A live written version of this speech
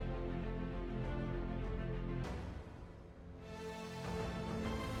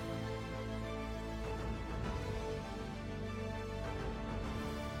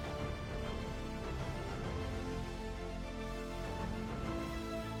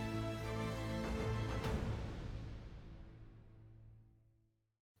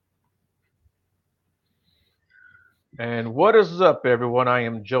And what is up, everyone? I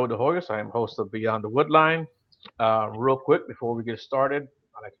am Joe DeHoyos. I am host of Beyond the Woodline. Real quick, before we get started,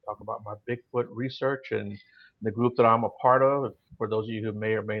 I'd like to talk about my Bigfoot research and the group that I'm a part of. For those of you who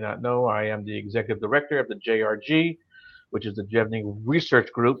may or may not know, I am the executive director of the JRG, which is the Jevning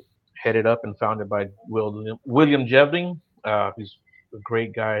Research Group, headed up and founded by William Jevning. He's a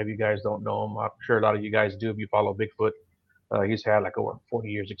great guy. If you guys don't know him, I'm sure a lot of you guys do if you follow Bigfoot. He's had like over 40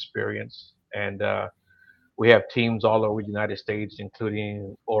 years experience, and we have teams all over the United States,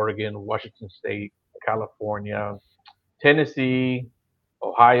 including Oregon, Washington State, California, Tennessee,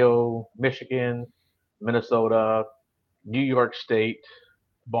 Ohio, Michigan, Minnesota, New York State,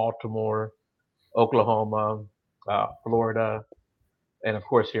 Baltimore, Oklahoma, Florida, and of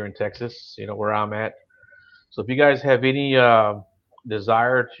course here in Texas, where I'm at. So if you guys have any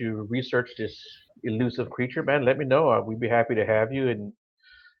desire to research this elusive creature, man, let me know. We'd be happy to have you. And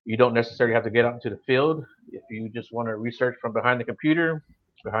you don't necessarily have to get out into the field. If you just want to research from behind the computer,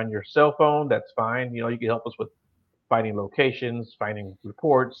 behind your cell phone, that's fine. You can help us with finding locations, finding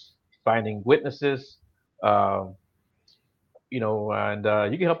reports, finding witnesses. Um, and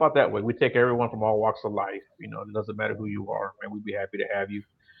you can help out that way. We take everyone from all walks of life. It doesn't matter who you are, and we'd be happy to have you.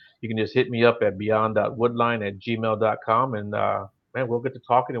 You can just hit me up at beyond.woodline@gmail.com, and man, we'll get to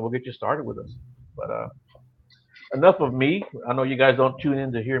talking and we'll get you started with us. But enough of me. I know you guys don't tune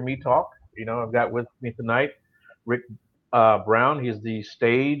in to hear me talk. I've got with me tonight Rick Brown. He's the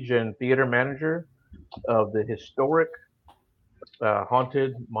stage and theater manager of the historic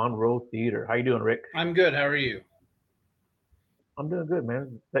haunted Monroe Theater. How you doing, Rick? I'm good. How are you? I'm doing good,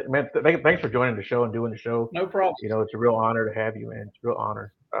 man. Thanks for joining the show and doing the show. No problem. It's a real honor to have you, man. It's a real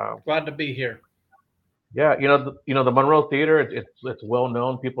honor. Glad to be here. Yeah, the Monroe Theater. It's well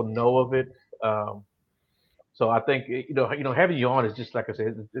known. People know of it. Um, so I think having you on is just like I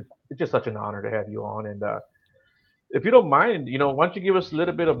said. It's just such an honor to have you on. And if you don't mind, why don't you give us a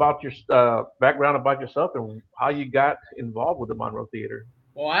little bit about your background about yourself and how you got involved with the Monroe Theater?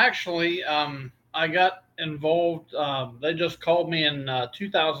 Well, actually, I got involved. They just called me in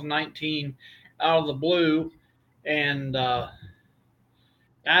 2019 out of the blue and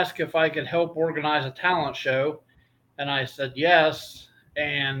asked if I could help organize a talent show. And I said yes.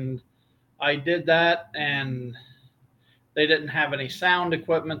 And I did that. And they didn't have any sound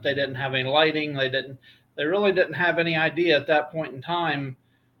equipment. They didn't have any lighting. They really didn't have any idea at that point in time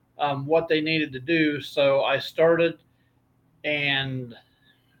what they needed to do. So I started and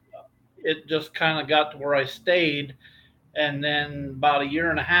it just kind of got to where I stayed. And then about a year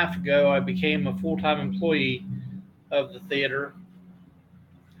and a half ago, I became a full time employee of the theater.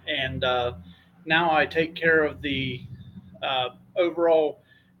 And now I take care of the overall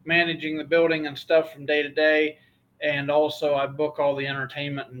managing the building and stuff from day to day. And also, I book all the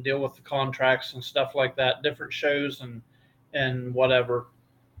entertainment and deal with the contracts and stuff like that, different shows and whatever.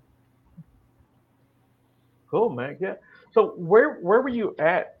 Cool, man. Yeah. So where were you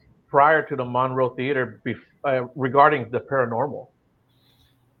at prior to the Monroe Theater regarding the paranormal?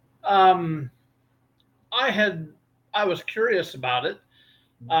 Um, I had I was curious about it.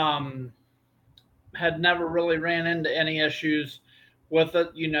 Um, had never really ran into any issues with it.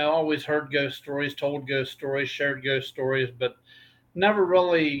 Always heard ghost stories, told ghost stories, shared ghost stories, but never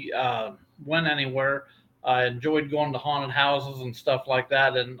really went anywhere. I enjoyed going to haunted houses and stuff like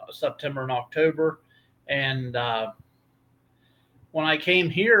that in September and October. And when I came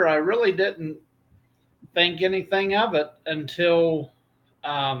here, I really didn't think anything of it until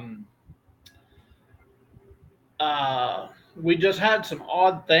um, uh, we just had some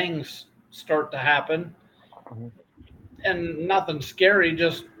odd things start to happen Mhm. and nothing scary,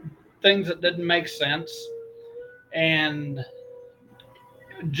 just things that didn't make sense. And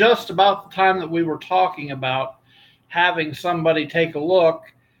just about the time that we were talking about having somebody take a look,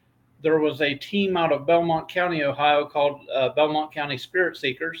 there was a team out of Belmont County, Ohio called Belmont County Spirit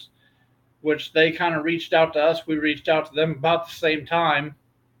Seekers, which they kind of reached out to us. We reached out to them about the same time.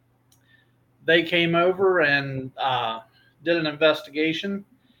 They came over and did an investigation,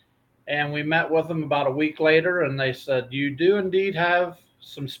 and we met with them about a week later, and they said, "You do indeed have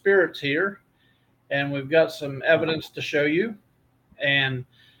some spirits here, and we've got some evidence to show you." And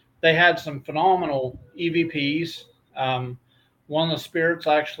they had some phenomenal EVPs. One of the spirits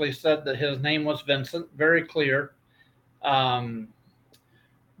actually said that his name was Vincent, very clear. Um,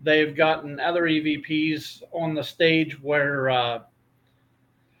 they've gotten other EVPs on the stage where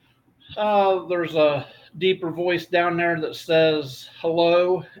there's a deeper voice down there that says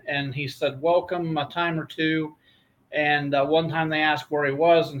hello, and he said welcome a time or two. And one time they asked where he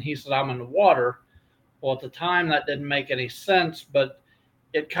was, and he said, "I'm in the water." Well, at the time, that didn't make any sense, but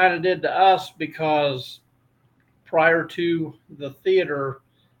it kind of did to us because prior to the theater,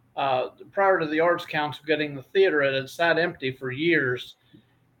 prior to the Arts Council getting the theater, it had sat empty for years,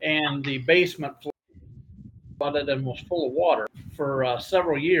 and the basement flooded and was full of water for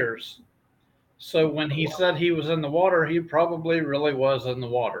several years. So when he said he was in the water, he probably really was in the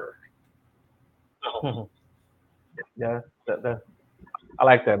water. Yeah, that I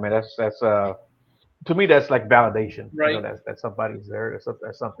like that, man. That's to me that's like validation. Right. That somebody's there,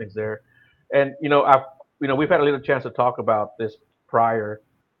 that something's there, and I've we've had a little chance to talk about this prior.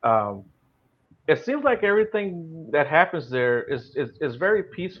 Um, it seems like everything that happens there is very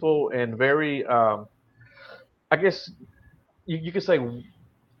peaceful and very I guess you could say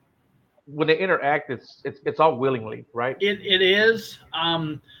when they interact, it's all willingly, right? It is.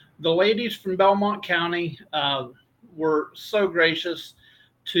 The ladies from Belmont County were so gracious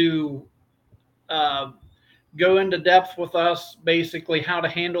to uh, go into depth with us, basically how to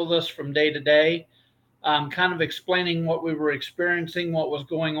handle this from day to day, kind of explaining what we were experiencing, what was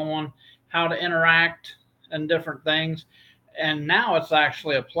going on, how to interact, and different things. And now it's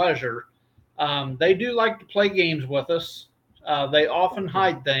actually a pleasure. They do like to play games with us. They often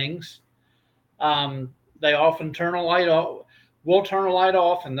hide things. They often turn a light off. We'll turn a light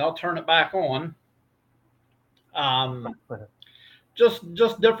off, and they'll turn it back on. Um,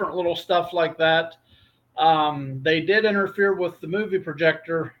 just different little stuff like that. They did interfere with the movie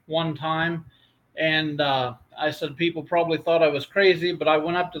projector one time, and I said people probably thought I was crazy, but I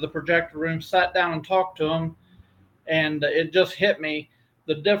went up to the projector room, sat down, and talked to them, and it just hit me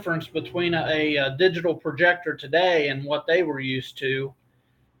the difference between a digital projector today and what they were used to.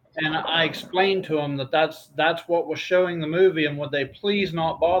 And I explained to them that that's what was showing the movie, and would they please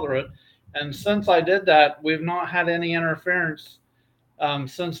not bother it. And since I did that, we've not had any interference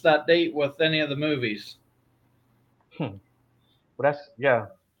since that date with any of the movies. Hmm. Well,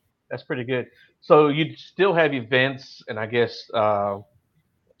 that's pretty good. So you still have events, and I guess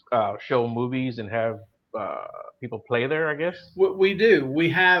show movies and have uh, people play there. I guess. We do. We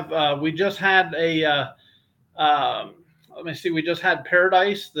have. We just had a. Let me see. We just had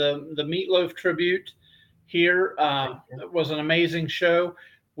Paradise, the Meatloaf tribute here. It was an amazing show.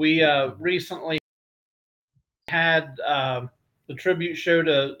 We recently had the tribute show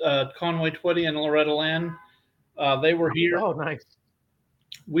to Conway Twitty and Loretta Lynn. They were here. Oh, nice.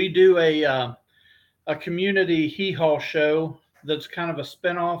 We do a community hee haw show that's kind of a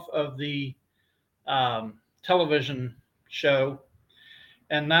spinoff of the television show,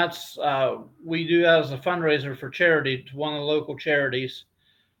 and that's we do that as a fundraiser for charity to one of the local charities.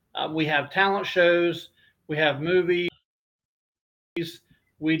 We have talent shows, we have movies,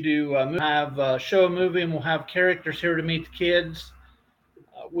 we do have show a movie, and we'll have characters here to meet the kids.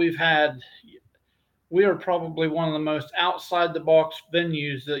 We've had we are probably one of the most outside the box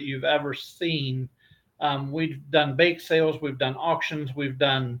venues that you've ever seen. We've done bake sales, we've done auctions, we've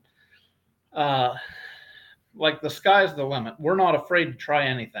done uh, like the sky's the limit. We're not afraid to try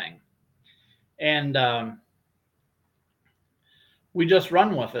anything, and we just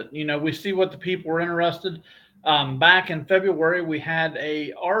run with it. You know, we see what the people are interested. Back in February, we had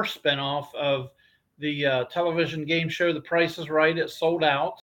our spinoff of the television game show, The Price is Right. It sold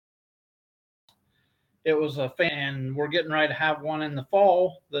out. It was and we're getting ready to have one in the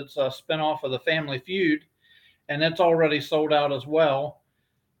fall that's a spinoff of the Family Feud, and it's already sold out as well.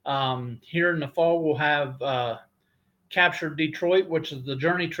 Here in the fall, we'll have Captured Detroit, which is the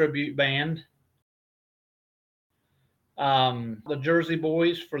Journey tribute band. The Jersey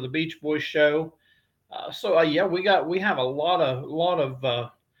Boys for the Beach Boys show. Yeah, we have a lot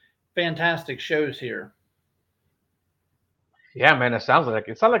of fantastic shows here. Yeah, man. It sounds like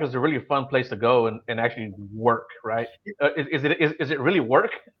it's a really fun place to go and actually work, right? Is it really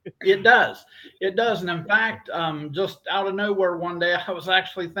work? It does, and in fact, just out of nowhere one day, I was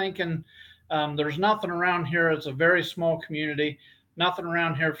actually thinking, there's nothing around here. It's a very small community, nothing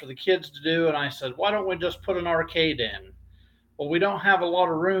around here for the kids to do, and I said, why don't we just put an arcade in? Well, we don't have a lot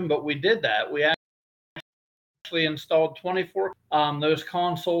of room, but we did that. We actually installed 24. Those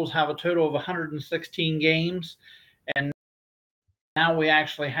consoles have a total of 116 games, and now we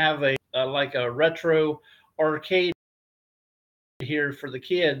actually have a like a retro arcade here for the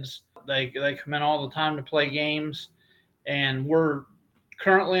kids. They come in all the time to play games, and we're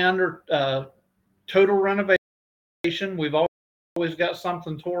currently under total renovation. We've always got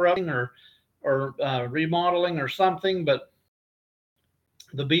something tore up or remodeling or something, but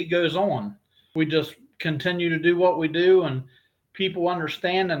the beat goes on. We just continue to do what we do, and people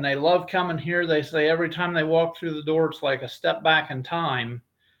understand and they love coming here. They say every time they walk through the door, it's like a step back in time,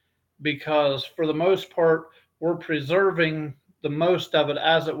 because for the most part, we're preserving the most of it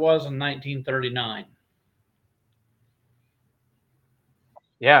as it was in 1939.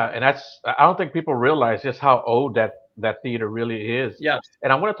 Yeah, and I don't think people realize just how old that theater really is. Yes,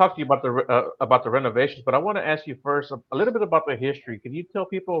 And I want to talk to you about the renovations, but I want to ask you first a little bit about the history. Can you tell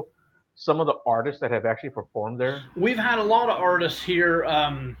people some of the artists that have actually performed there? we've had a lot of artists here.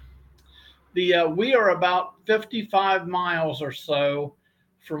 The We are about 55 miles or so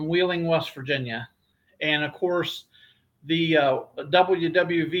from Wheeling, West Virginia, and of course the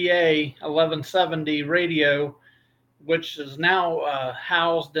WWVA 1170 radio, which is now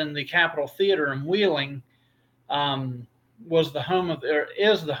housed in the Capitol Theater in Wheeling, um, was the home of or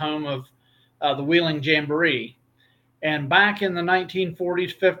is the home of the Wheeling Jamboree. And back in the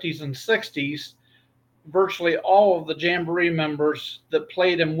 1940s, 50s, and 60s, virtually all of the Jamboree members that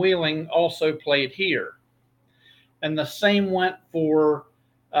played in Wheeling also played here. And the same went for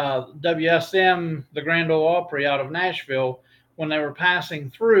WSM, the Grand Ole Opry out of Nashville. When they were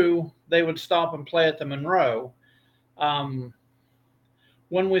passing through, they would stop and play at the Monroe. Um,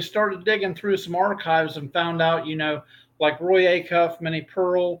 when we started digging through some archives and found out, like Roy Acuff, Minnie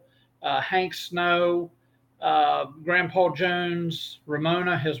Pearl, Hank Snow, Grandpa Jones,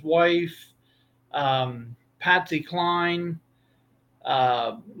 Ramona, his wife, Patsy Cline,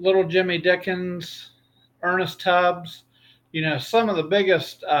 Little Jimmy Dickens, Ernest Tubbs, some of the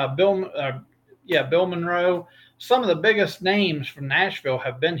biggest, Bill Monroe, some of the biggest names from Nashville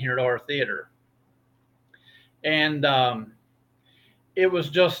have been here at our theater. And it was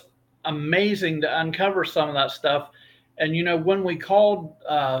just amazing to uncover some of that stuff. And when we called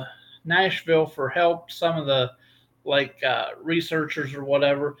Nashville for help, some of the researchers or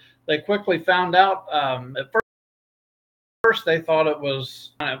whatever, they quickly found out. At first, they thought it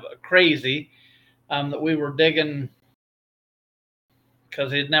was kind of crazy that we were digging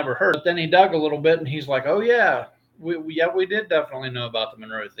because he'd never heard. But then he dug a little bit, and he's like, "Oh yeah, we did definitely know about the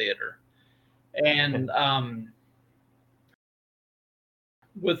Monroe Theater." And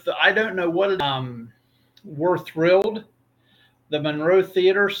with the, I don't know what we're thrilled. The Monroe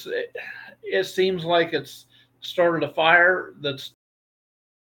Theater, it seems like it's started a fire that's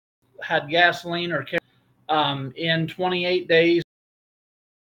had gasoline or in 28 days.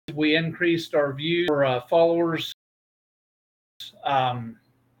 We increased our views, our followers, um,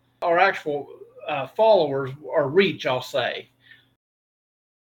 our actual followers, our reach, I'll say.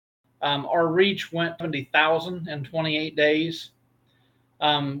 Our reach went 70,000 in 28 days,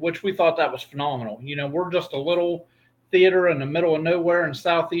 which we thought that was phenomenal. We're just a little theater in the middle of nowhere in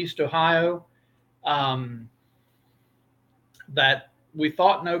southeast Ohio, um, that we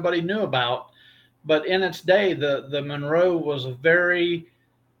thought nobody knew about. But in its day, the Monroe was a very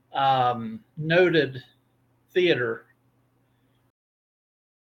noted theater.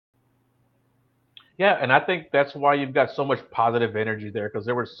 Yeah, and I think that's why you've got so much positive energy there because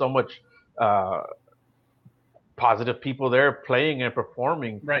there was so much uh, positive people there playing and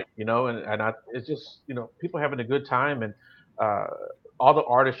performing, Right. it's just, people having a good time. And uh, all the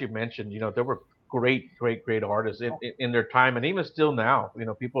artists you mentioned, there were great artists in their time, and even still now,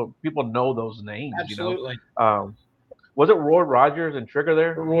 people know those names. Absolutely. Um, was it Roy Rogers and Trigger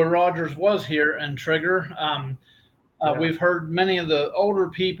there? Roy Rogers was here and Trigger. Yeah. We've heard many of the older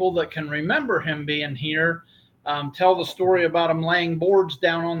people that can remember him being here tell the story about him laying boards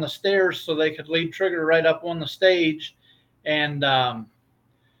down on the stairs so they could lead Trigger right up on the stage. And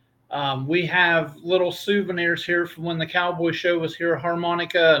we have little souvenirs here from when the Cowboy Show was here, a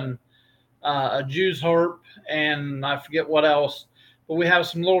harmonica and a Jew's harp, and I forget what else. But we have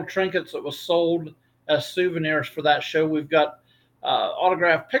some little trinkets that was sold as souvenirs for that show. We've got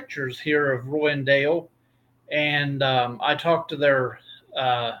autographed pictures here of Roy and Dale, and I talked to their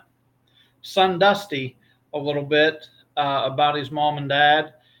uh, son Dusty a little bit about his mom and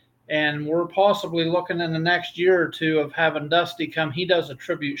dad, and we're possibly looking in the next year or two of having Dusty come. He does a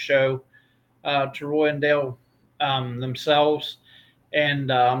tribute show to Roy and Dale themselves,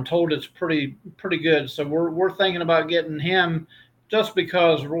 and I'm told it's pretty good. So we're thinking about getting him just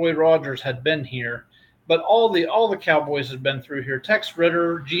because Roy Rogers had been here, but all the Cowboys had been through here. Tex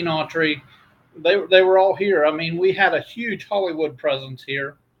Ritter, Gene Autry, they were all here. I mean, we had a huge Hollywood presence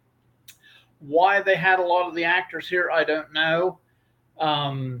here. Why they had a lot of the actors here, I don't know.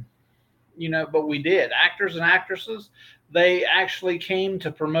 Um, but we did. Actors and actresses, they actually came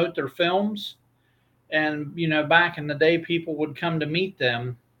to promote their films. And, back in the day, people would come to meet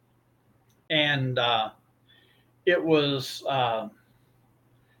them. And it was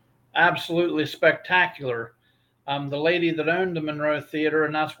absolutely spectacular. The lady that owned the Monroe Theater,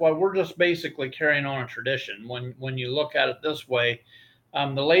 and that's why we're just basically carrying on a tradition when you look at it this way.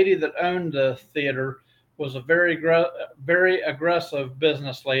 The lady that owned the theater was a very aggressive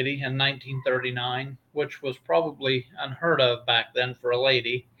business lady in 1939, which was probably unheard of back then for a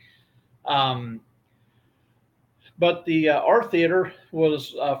lady. Um, but the our theater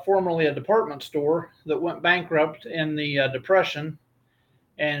was formerly a department store that went bankrupt in the Depression,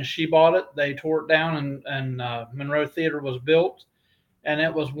 and she bought it. They tore it down, and Monroe Theater was built, and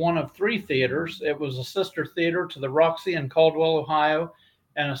it was one of three theaters. It was a sister theater to the Roxy in Caldwell, Ohio,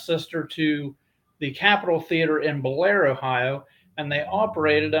 and a sister to the Capitol Theater in Blair, Ohio, and they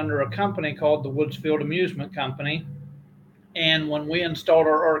operated under a company called the Woodsfield Amusement Company. And when we installed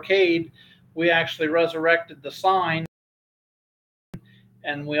our arcade, we actually resurrected the sign,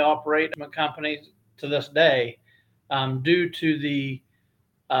 and we operate companies to this day, due to the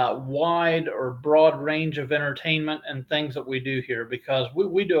wide or broad range of entertainment and things that we do here, because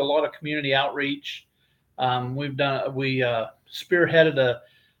we do a lot of community outreach. We spearheaded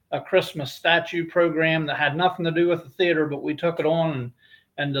a Christmas statue program that had nothing to do with the theater, but we took it on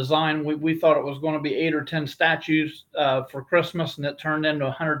and designed. We thought it was going to be 8 or 10 statues for Christmas, and it turned into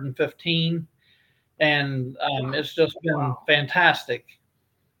 115. And it's just been Wow. fantastic.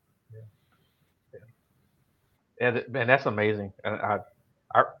 And man, that's amazing. And like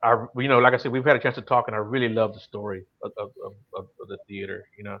I said, we've had a chance to talk, and I really love the story of the theater,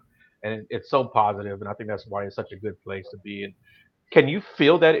 and it's so positive, and I think that's why it's such a good place to be. And can you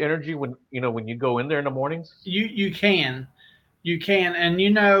feel that energy when you go in there in the mornings? You can,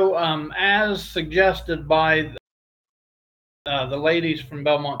 and as suggested by the ladies from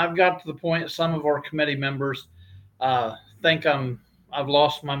Belmont, I've got to the point some of our committee members think I've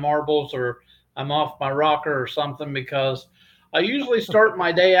lost my marbles, or I'm off my rocker or something, because I usually start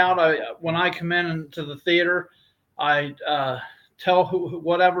my day out. When I come in into the theater, I tell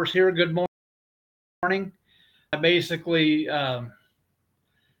whatever's here good morning. I basically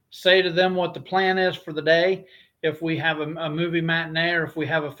say to them what the plan is for the day. If we have a movie matinee, or if we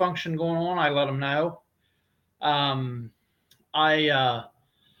have a function going on, I let them know. Um, I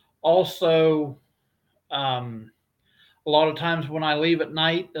also, a lot of times when I leave at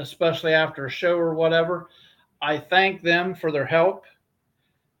night, especially after a show or whatever, I thank them for their help,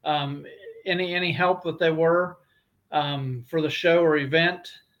 um, any help that they were for the show or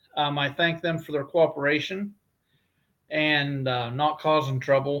event. I thank them for their cooperation and not causing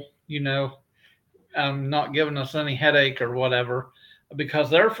trouble, not giving us any headache or whatever. Because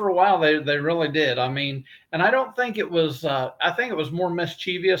there for a while they really did. I mean, and I don't think it was. I think it was more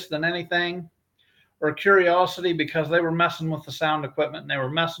mischievous than anything, or curiosity, because they were messing with the sound equipment, and they were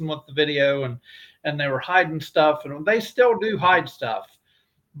messing with the video, and they were hiding stuff, and they still do hide stuff.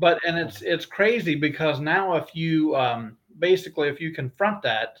 But and it's crazy, because now if you basically if you confront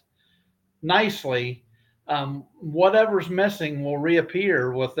that nicely, whatever's missing will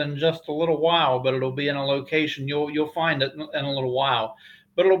reappear within just a little while, but it'll be in a location you'll find it in a little while,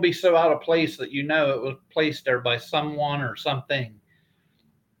 but it'll be so out of place that it was placed there by someone or something.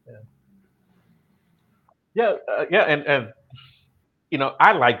 Yeah, yeah, and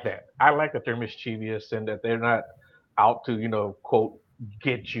I like that. I like that they're mischievous and that they're not out to quote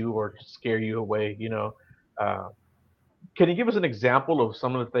get you or scare you away. Uh, can you give us an example of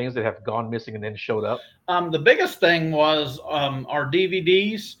some of the things that have gone missing and then showed up? The biggest thing was our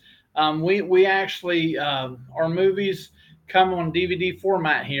DVDs. We actually our movies come on DVD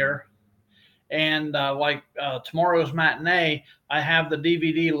format here, and like tomorrow's matinee, I have the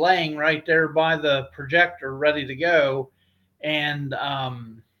DVD laying right there by the projector, ready to go, and I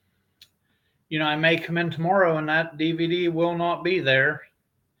may come in tomorrow and that DVD will not be there,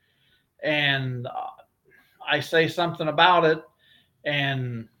 and I say something about it,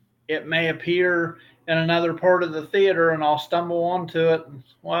 and it may appear in another part of the theater, and I'll stumble onto it. And,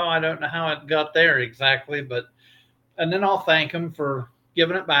 well, I don't know how it got there exactly, but and then I'll thank them for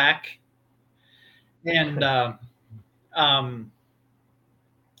giving it back. And um,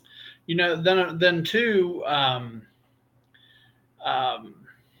 then too, um,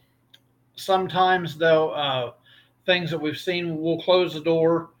 sometimes they'll things that we've seen, we'll close the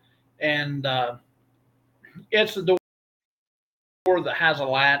door, and it's a door that has a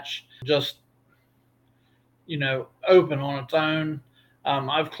latch, just open on its own.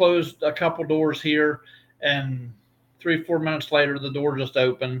 I've closed a couple doors here, and 3 4 minutes later, the door just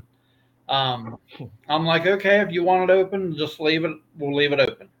opened. Um, I'm like, okay, if you want it open, just leave it. We'll leave it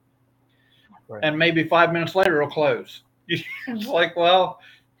open, Right. and maybe 5 minutes later, it'll close. It's like, well,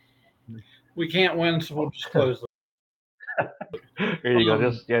 we can't win, so we'll just close it. There you go.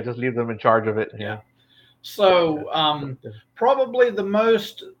 Um, Just leave them in charge of it. yeah. Yeah. Yeah. So But, probably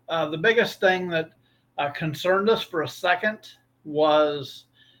the biggest thing that concerned us for a second was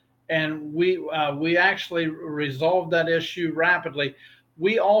and we actually resolved that issue rapidly.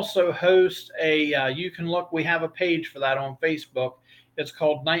 We also host a you can look. We have a page for that on Facebook. It's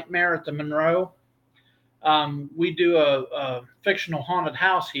called Nightmare at the Monroe. We do a fictional haunted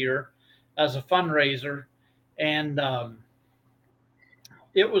house here as a fundraiser, and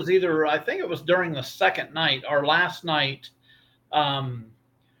it was either I think it was during the second night, our last night. Um,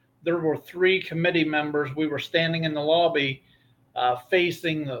 there were three committee members. We were standing in the lobby,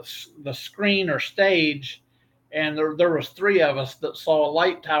 facing the screen or stage, and there was three of us that saw a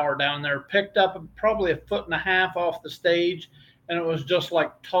light tower down there, picked up probably a foot and a half off the stage, and it was just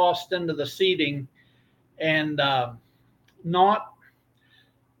like tossed into the seating, and not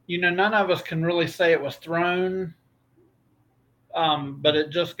none of us can really say it was thrown, but it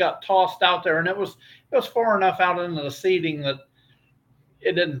just got tossed out there, and it was far enough out into the seating that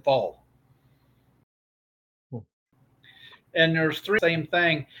it didn't fall. Hmm. And there's three same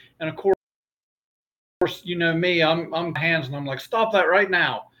thing, and of course, me, I'm hands, and I'm like, stop that right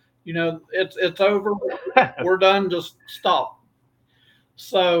now. It's over. We're done. Just stop.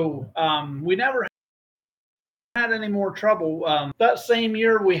 So we never had any more trouble. That same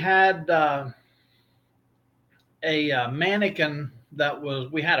year, we had a mannequin that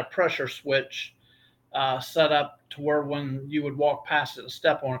was. We had a pressure switch set up to where when you would walk past it and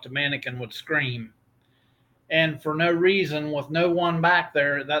step on it, the mannequin would scream. And for no reason, with no one back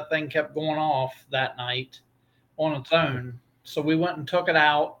there, that thing kept going off that night on its own. So we went and took it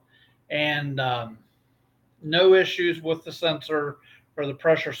out, and no issues with the sensor or the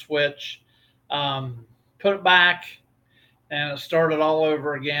pressure switch. Put it back, and it started all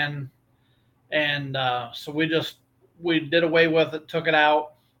over again. And so we did away with it, took it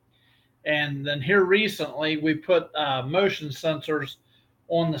out, and then here recently we put motion sensors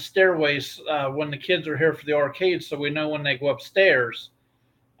on the stairways when the kids are here for the arcade, so we know when they go upstairs,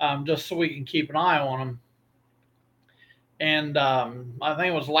 just so we can keep an eye on them. And I think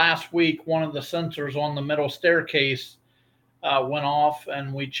it was last week one of the sensors on the middle staircase went off,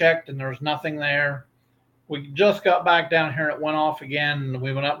 and we checked, and there was nothing there. We just got back down here, and it went off again, and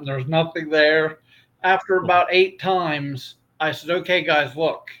we went up, and there was nothing there. After about 8 times, I said, "Okay, guys,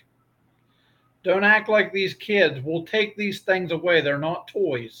 look, don't act like these kids. We'll take these things away. They're not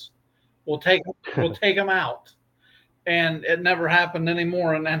toys. We'll take them out." And it never happened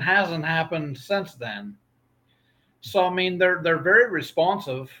anymore, and hasn't happened since then. So I mean, they're very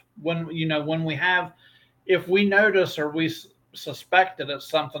responsive when when we have, if we notice or we suspect that it's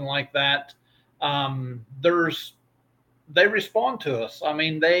something like that. There's They respond to us. I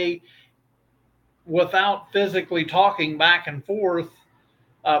mean, they, without physically talking back and forth,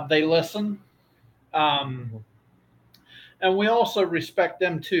 they listen, um, and we also respect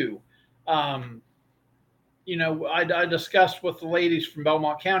them too. Um, I discussed with the ladies from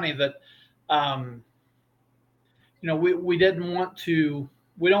Belmont County that um, we didn't want to,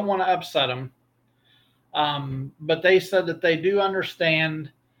 we don't want to upset them, but they said that they do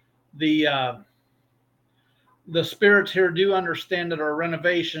understand the uh, the spirits here do understand that our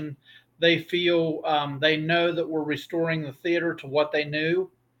renovation. They feel they know that we're restoring the theater to what they knew.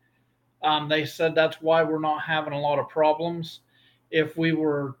 They said that's why we're not having a lot of problems. If we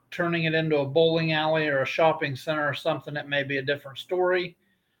were turning it into a bowling alley or a shopping center or something, it may be a different story.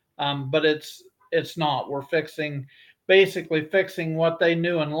 But it's not. We're basically fixing what they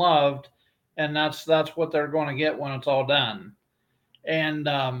knew and loved, and that's what they're going to get when it's all done. And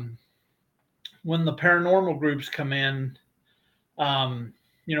when the paranormal groups come in,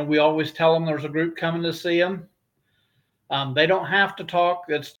 we always tell them there's a group coming to see them. They don't have to talk.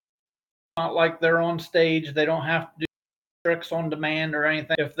 It's not like they're on stage. They don't have to do tricks on demand or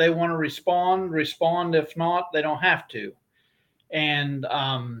anything. If they want to respond, respond. If not, they don't have to. And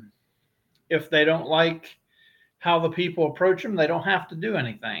if they don't like how the people approach them, they don't have to do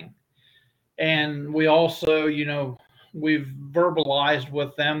anything. And we also, we've verbalized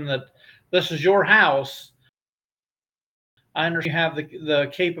with them that this is your house. I understand you have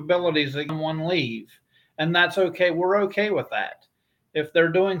the capabilities that someone leave, and that's okay. We're okay with that. If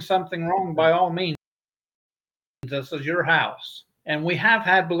they're doing something wrong, by all means, this is your house. And we have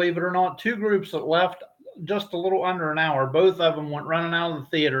had, believe it or not, two groups that left just a little under an hour. Both of them went running out of the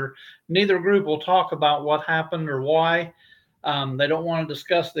theater. Neither group will talk about what happened or why. They don't want to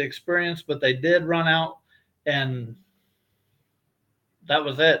discuss the experience, but they did run out, and that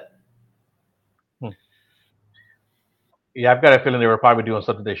was it. Yeah, I've got a feeling they were probably doing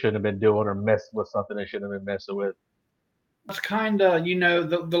something they shouldn't have been doing or messing with something they shouldn't have been messing with. That's kind of,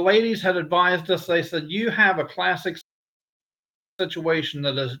 the ladies had advised us. They said, you have a classic situation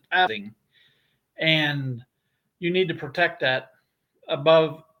that is happening, and you need to protect that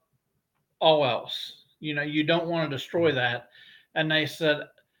above. all else. You don't want to destroy that. And they said,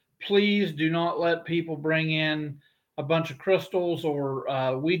 please do not let people bring in a bunch of crystals or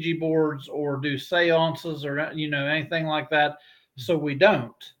Ouija boards or do seances or anything like that. So we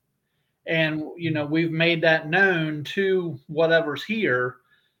don't. And we've made that known to whatever's here,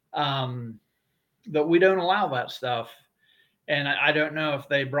 um, that we don't allow that stuff. And I don't know if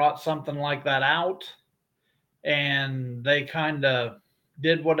they brought something like that out and they kind of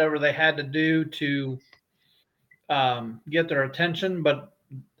did whatever they had to do to get their attention, but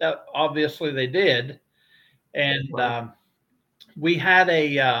obviously they did. And Right. we had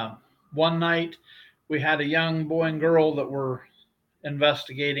a one night we had a young boy and girl that were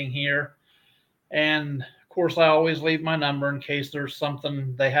investigating here, and of course I always leave my number in case there's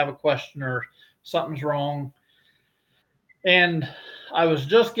something they have a question or something's wrong. And I was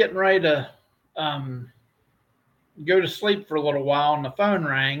just getting ready to um, go to sleep for a little while, and the phone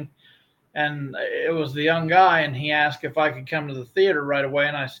rang, and it was the young guy, and he asked if I could come to the theater right away,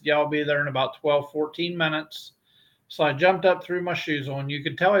 and I said, yeah, I'll be there in about 12, 14 minutes. So I jumped up, threw my shoes on. You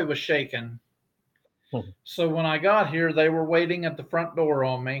could tell he was shaking. Hmm. So when I got here, they were waiting at the front door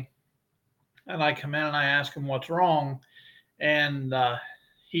on me, and I come in and I ask him what's wrong, and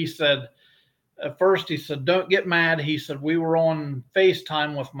he said, at first he said, don't get mad. He said, we were on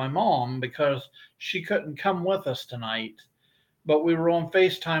FaceTime with my mom because she couldn't come with us tonight, but we were on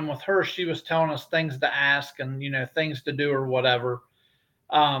FaceTime with her. She was telling us things to ask and things to do or whatever.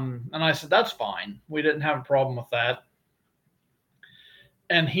 And I said, that's fine. We didn't have a problem with that.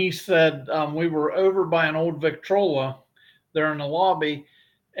 And he said, we were over by an old Victrola there in the lobby,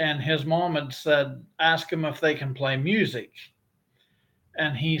 and his mom had said, ask him if they can play music.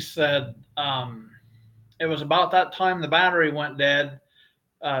 And he said, it was about that time the battery went dead,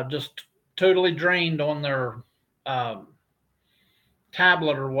 just totally drained on their um,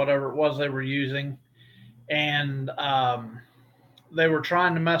 tablet or whatever it was they were using. And they were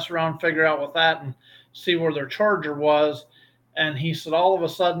trying to mess around, figure out with that, and see where their charger was. And he said, all of a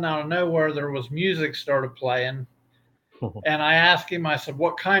sudden, out of nowhere, there was music started playing. And I asked him, I said,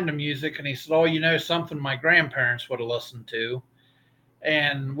 what kind of music? And he said, oh, something my grandparents would have listened to.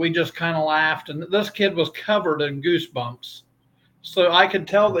 And we just kind of laughed. And this kid was covered in goosebumps. So I could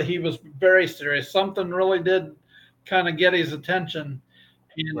tell that he was very serious. Something really did kind of get his attention.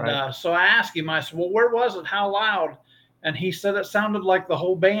 And Right. so I asked him, I said, well, where was it? How loud? And he said it sounded like the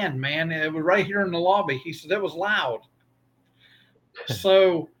whole band, man. It was right here in the lobby. He said it was loud.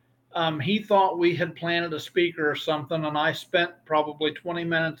 So he thought we had planted a speaker or something. And I spent probably 20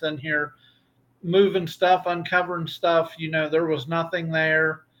 minutes in here moving stuff, uncovering stuff. There was nothing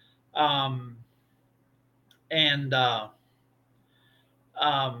there. Um, and um,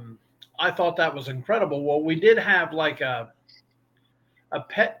 I thought that was incredible. Well, we did have like a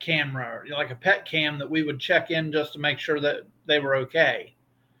pet camera, like a pet cam that we would check in just to make sure that they were okay.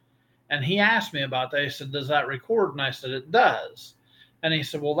 And he asked me about that. He said, does that record? And I said, it does. And he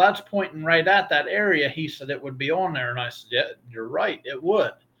said, well, that's pointing right at that area. He said, it would be on there. And I said, yeah, you're right, it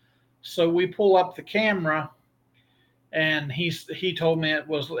would. So we pull up the camera, and he told me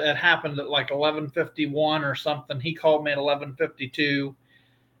it happened at like 11:51 or something. He called me at 11:52.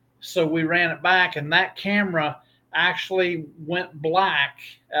 So we ran it back, and that camera actually went black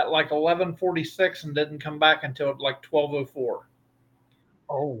at like 11:46 and didn't come back until like 12:04.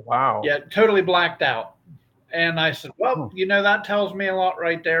 Oh wow. Yeah, totally blacked out. And I said, well, Hmm. that tells me a lot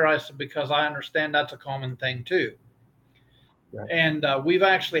right there. I said, because I understand that's a common thing too. Right. And we've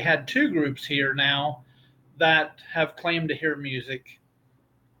actually had two groups here now that have claimed to hear music.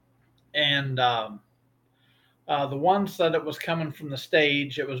 And the one said it was coming from the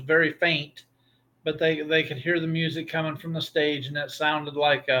stage. It was very faint, but they could hear the music coming from the stage, and it sounded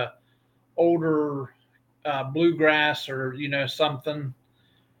like a older bluegrass or something.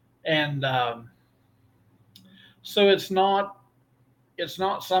 And so it's not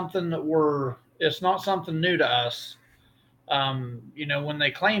something that it's not something new to us. When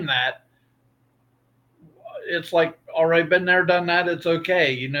they claim that, it's like, all right, been there, done that. It's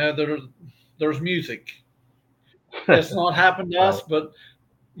okay. There's music. It's not happened to Right. us, but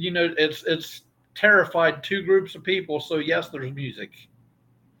it's terrified two groups of people. So yes, there's music.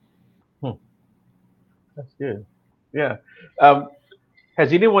 Hmm. That's good. Yeah. Um,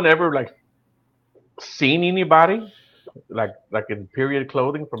 has anyone ever like seen anybody like in period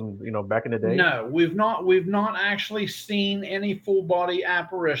clothing from back in the day? No, we've not actually seen any full body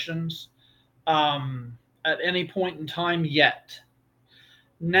apparitions at any point in time yet.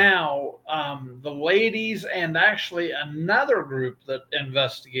 Now, the ladies and actually another group that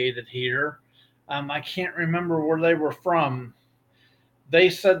investigated here, I can't remember where they were from. they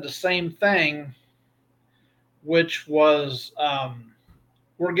said the same thing, which was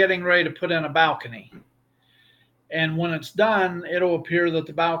we're getting ready to put in a balcony. And when it's done, it'll appear that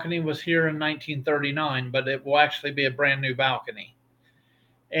the balcony was here in 1939, but it will actually be a brand new balcony.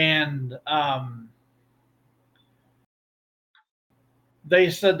 And they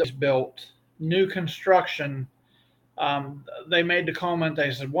said that was built, new construction. They made the comment,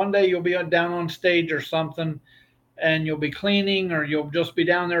 they said, one day you'll be down on stage or something, and you'll be cleaning, or you'll just be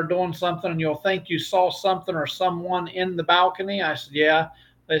down there doing something, and you'll think you saw something or someone in the balcony. I said, yeah.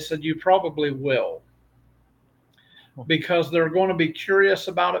 They said, you probably will, because they're going to be curious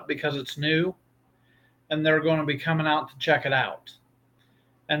about it because it's new, and they're going to be coming out to check it out.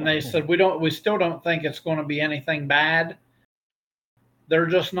 And they said, we still don't think it's going to be anything bad. They're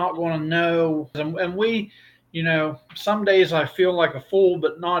just not going to know. And we, some days I feel like a fool,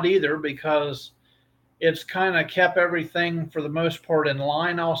 but not either, because it's kind of kept everything for the most part in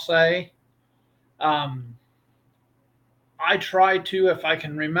line, I'll say. I try to, if I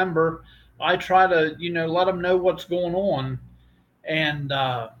can remember, I try to, let them know what's going on, and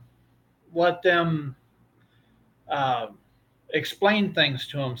let them uh, explain things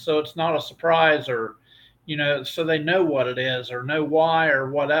to them so it's not a surprise, or, so they know what it is or know why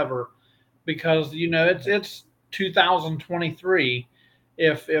or whatever. Because, it's 2023.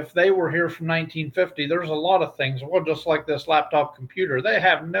 If they were here from 1950, there's a lot of things. Well, just like this laptop computer, they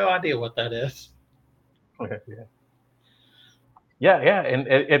have no idea what that is. Yeah. Yeah, and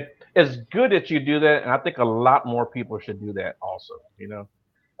it's good that you do that, and I think a lot more people should do that also.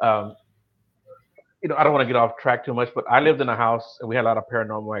 Um, I don't want to get off track too much, but I lived in a house and we had a lot of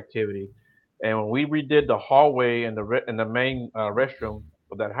paranormal activity, and when we redid the hallway and the main restroom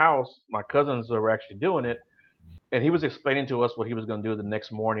of that house, my cousins were actually doing it, and he was explaining to us what he was going to do the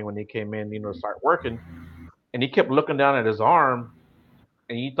next morning when he came in, to start working, and he kept looking down at his arm,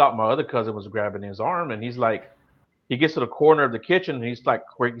 and he thought my other cousin was grabbing his arm, and he's like, he gets to the corner of the kitchen, and he's like,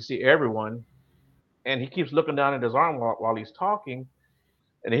 where you can see everyone, and he keeps looking down at his arm while he's talking.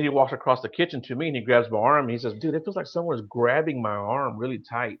 And then he walks across the kitchen to me and he grabs my arm. And he says, "Dude, it feels like someone's grabbing my arm really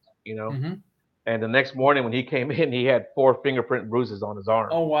tight." Mm-hmm. And the next morning when he came in, he had 4 fingerprint bruises on his arm.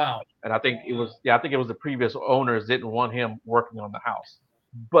 Oh, wow. And I think it was the previous owners didn't want him working on the house.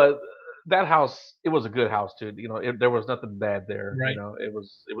 But that house, it was a good house too. There was nothing bad there. Right. It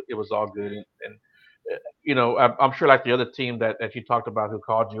was all good. I'm sure like the other team that you talked about who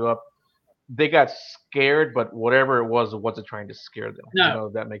called you up, they got scared, but whatever it wasn't trying to scare them. No.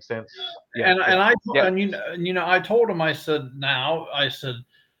 If that makes sense. Yeah, And yeah, I yeah. I told him, I said,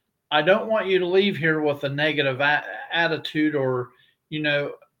 I don't want you to leave here with a negative attitude, or,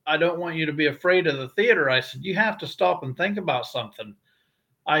 I don't want you to be afraid of the theater. I said, you have to stop and think about something.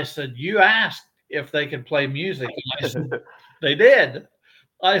 I said, you asked if they could play music. And I said, they did.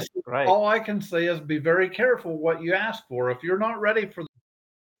 I said, Right. all I can say is be very careful what you ask for. If you're not ready for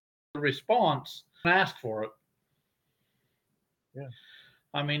the response, ask for it. Yeah.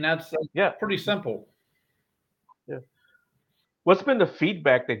 I mean, that's Yeah. pretty simple. Yeah. What's been the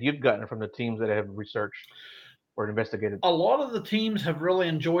feedback that you've gotten from the teams that have researched or investigated? A lot of the teams have really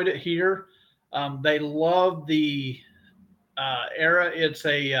enjoyed it here. They love the era. It's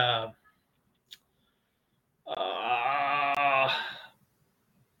a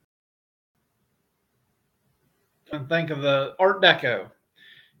and think of the Art Deco.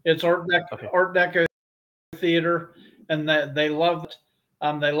 It's Okay. Art Deco theater, and that they love it.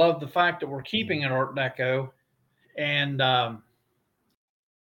 They love the fact that we're keeping it Art Deco, and um,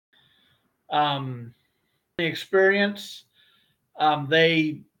 the experience.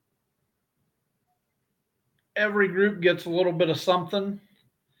 They Every group gets a little bit of something,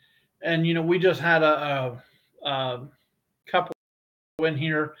 and we just had a couple in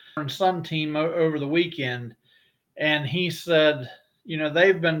here and son team over the weekend, and he said,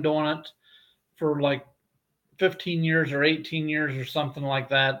 they've been doing it for like 15 years or 18 years or something like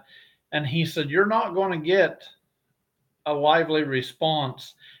that, and he said you're not going to get a lively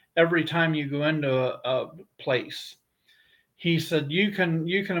response every time you go into a place. He said you can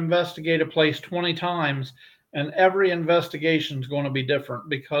investigate a place 20 times, and every investigation is going to be different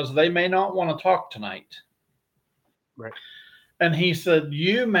because they may not want to talk tonight. Right. And he said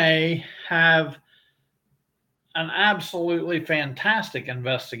you may have an absolutely fantastic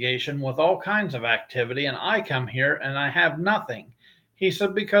investigation with all kinds of activity, and I come here and I have nothing. He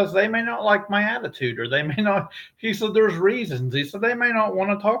said, because they may not like my attitude, or they may not. He said, there's reasons. He said, they may not want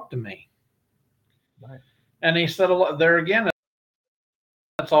to talk to me. Right. And he said, there again,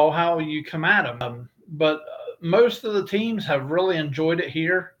 that's all how you come at them. But most of the teams have really enjoyed it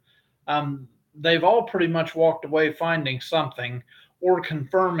here. They've all pretty much walked away finding something, or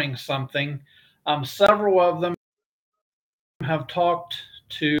confirming something. Several of them have talked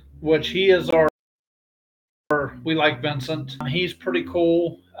to, which he is our, we like Vincent. He's pretty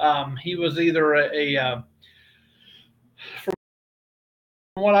cool. He was either from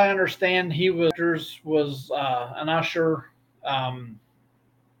what I understand, he was an usher um,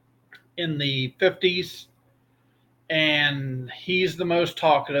 in the 50s, and he's the most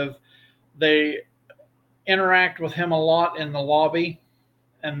talkative. They interact with him a lot in the lobby,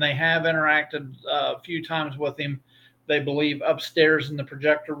 and they have interacted a few times with him. They believe upstairs in the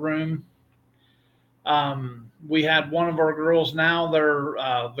projector room. We had one of our girls now.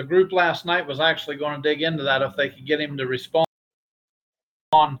 The group last night was actually going to dig into that if they could get him to respond,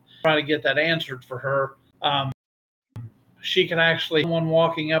 try to get that answered for her. She could actually someone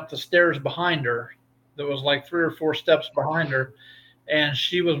walking up the stairs behind her. That was like 3 or 4 steps behind her, and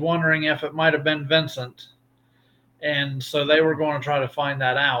she was wondering if it might have been Vincent. And so they were going to try to find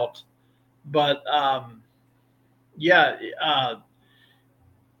that out. But yeah,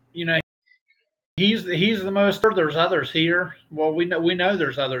 you know, he's the most. There's others here. Well, we know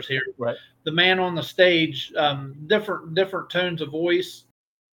there's others here. Right. The man on the stage, different tones of voice.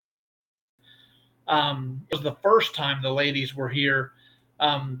 It was the first time the ladies were here.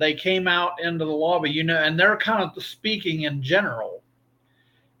 They came out into the lobby, and they're kind of speaking in general,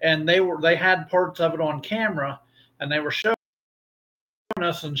 and they had parts of it on camera, and they were showing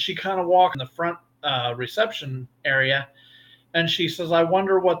us, and she kind of walked in the front reception area, and she says, "I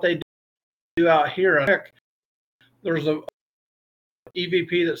wonder what they do out here." And there's a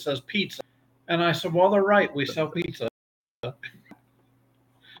EVP that says pizza, and I said, "Well, they're right. We sell pizza."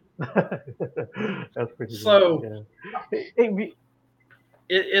 That's pretty good. So Yeah. Hey,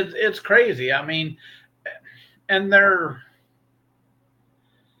 it's crazy. I mean, and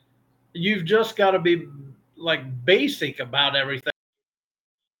you've just got to be like basic about everything,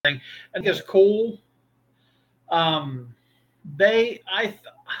 and it's cool. Um,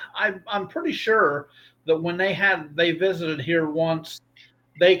 I'm pretty sure that when they visited here once,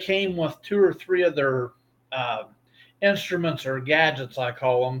 they came with 2 or 3 of their uh, instruments or gadgets, I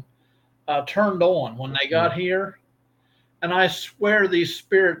call them, turned on when they got here. And I swear these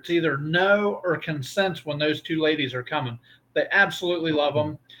spirits either know or can sense when those 2 ladies are coming. They absolutely love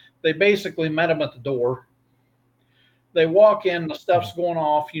them. They basically met them at the door. They walk in, the stuff's going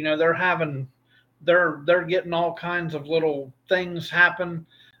off. They're getting all kinds of little things happen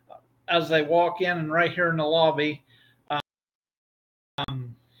as they walk in, and right here in the lobby.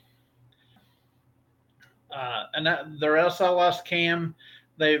 Um, and their SLS cam,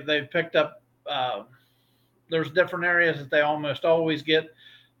 they've picked up. There's different areas that they almost always get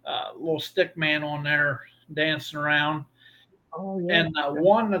a little stick man on there dancing around, oh yeah, and yeah.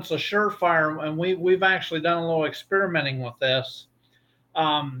 one that's a surefire. And we've actually done a little experimenting with this.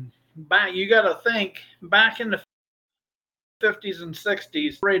 Back you got to think back in the 50s and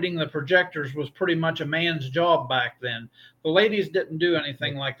 60s, operating the projectors was pretty much a man's job back then. The ladies didn't do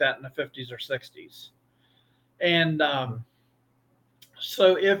anything like that in the 50s or 60s. And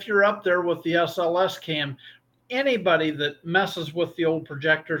so if you're up there with the SLS cam, anybody that messes with the old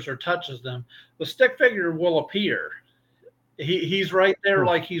projectors or touches them, the stick figure will appear. He's right there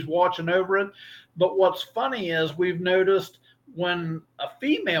like he's watching over it. But what's funny is we've noticed when a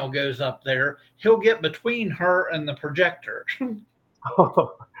female goes up there, he'll get between her and the projector.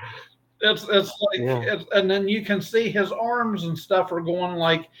 It's like Yeah. and then you can see his arms and stuff are going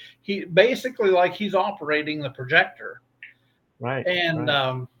like he basically like he's operating the projector. Right. And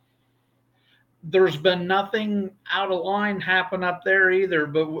Right. there's been nothing out of line happen up there either,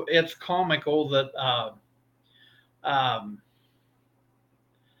 but it's comical that um,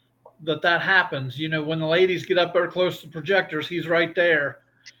 that happens. When the ladies get up there close to projectors, he's right there.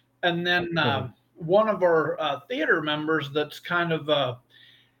 And then one of our theater members that's kind of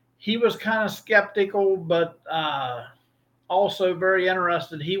he was kind of skeptical, but also very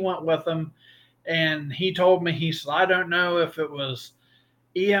interested. He went with them, and he told me, he said, "I don't know if it was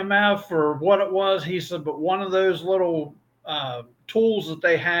EMF or what it was." He said, "But one of those little tools that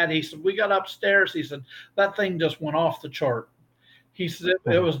they had," he said, "we got upstairs." He said, "That thing just went off the chart." He said,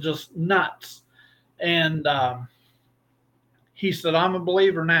 "It was just nuts." And he said, "I'm a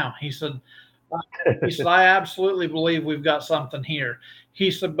believer now." He said, "I absolutely believe we've got something here." He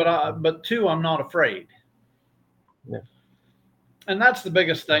said, "But two, I'm not afraid." Yeah. And that's the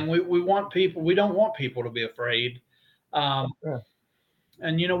biggest thing. We want people. We don't want people to be afraid. Um, Yeah.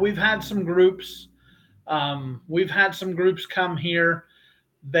 and we've had some groups. We've had some groups come here.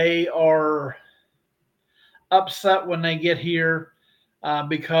 They are upset when they get here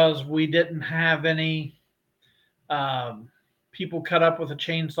because we didn't have any. Um, people cut up with a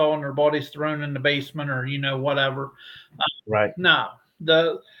chainsaw and their bodies thrown in the basement or whatever. Right. No,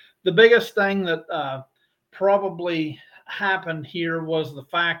 the biggest thing that probably happened here was the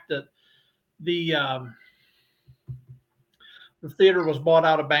fact that the um, the theater was bought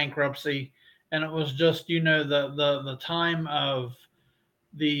out of bankruptcy, and it was just the time of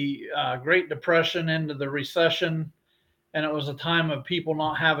the Great Depression into the recession, and it was a time of people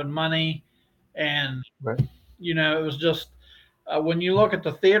not having money, and Right. it was just when you look at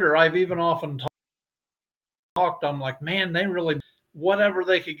the theater, I've even often talked. I'm like, man, they really whatever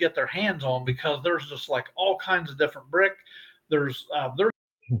they could get their hands on because there's just like all kinds of different brick. There's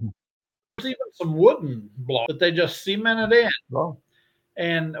Mhm. even some wooden blocks that they just cemented in Oh.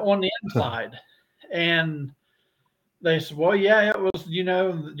 and on the inside, and they said, well, yeah, it was.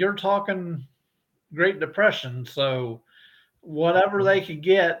 You're talking Great Depression, so whatever they could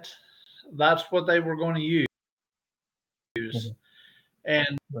get, that's what they were going to use. Mhm.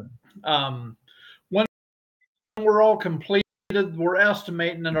 And Right. um, when we're all completed, we're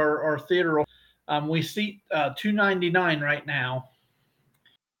estimating that our theater, we seat 299 right now,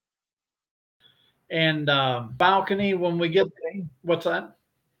 and balcony when we get Okay. what's that?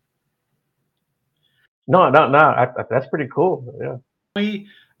 No, no, no. That's pretty cool. Yeah. We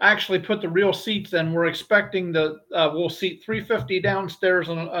actually put the real seats in. We're expecting that we'll seat 350 downstairs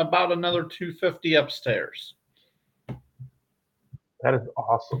and about another 250 upstairs. That is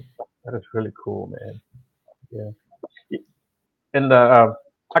awesome. That is really cool, man. Yeah. And I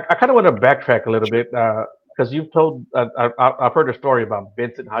kind of want to backtrack a little bit because you've told I've heard a story about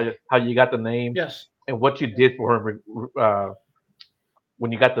Vincent, how you got the name Yes, and what you did for him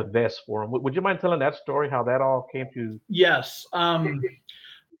when you got the vest for him. Would you mind telling that story? How that all came to? yes.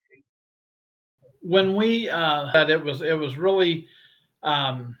 When we that it was really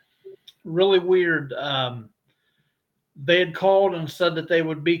um, really weird. They had called and said that they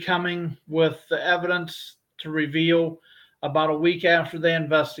would be coming with the evidence to reveal about a week after they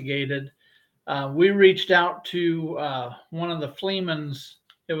investigated. We reached out to one of the Fleemans.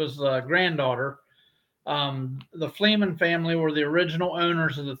 It was a granddaughter. The Fleeman family were the original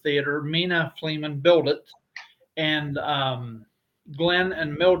owners of the theater. Mina Fleeman built it, and Glenn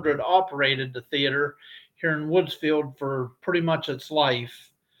and Mildred operated the theater here in Woodsfield for pretty much its life,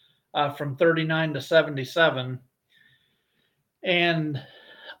 from 39 to 77. And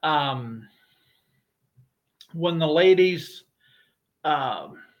um, when the ladies uh,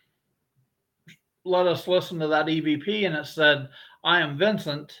 let us listen to that EVP and it said, I am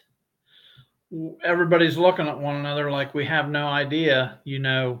Vincent, everybody's looking at one another like we have no idea,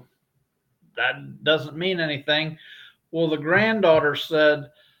 that doesn't mean anything. Well, the granddaughter said,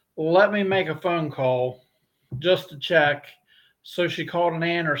 let me make a phone call just to check. So she called an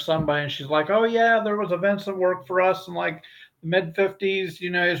aunt or somebody, and she's like, "Oh yeah, there was a Vincent worked for us in like the mid 50s.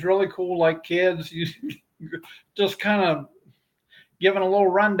 He's really cool, like kids." You just kind of giving a little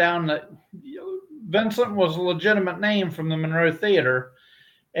rundown that Vincent was a legitimate name from the Monroe Theater,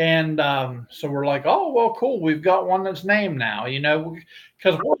 and so we're like, "Oh well, cool. We've got one that's named now."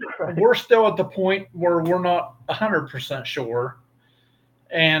 Because Right. we're still at the point where we're not 100% sure,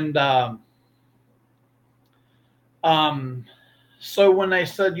 and um, so when they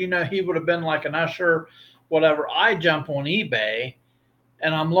said, he would have been like an usher, whatever, I jump on eBay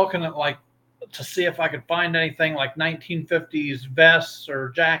and I'm looking at like to see if I could find anything like 1950s vests or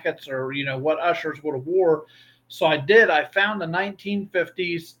jackets or what ushers would have wore. So I did. I found a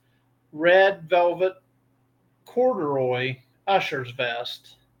 1950s red velvet corduroy usher's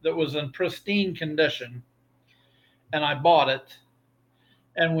vest that was in pristine condition, and I bought it.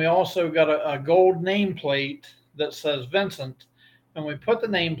 And we also got a gold nameplate that says Vincent, and we put the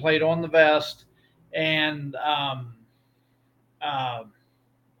nameplate on the vest, and uh,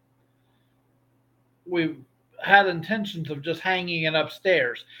 we had intentions of just hanging it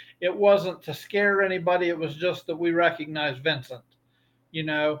upstairs. It wasn't to scare anybody; it was just that we recognized Vincent, you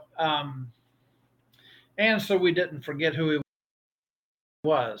know, um, and so we didn't forget who he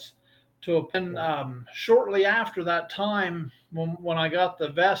was. To have been Right. shortly after that time when I got the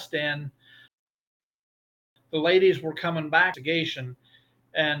vest in, the ladies were coming back to investigation,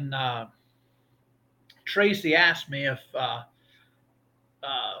 and Tracy asked me if her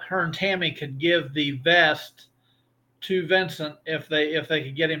and Tammy could give the vest to Vincent if they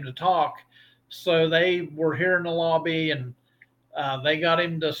could get him to talk. So they were here in the lobby, and they got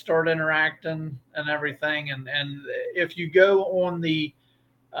him to start interacting and everything. And if you go on the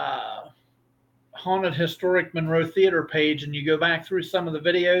uh, Haunted Historic Monroe Theater page and you go back through some of the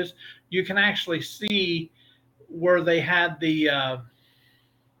videos, you can actually see where they had the I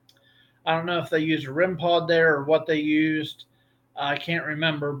don't know if they used a RIM pod there or what they used, I can't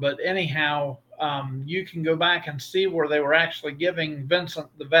remember, but anyhow, you can go back and see where they were actually giving Vincent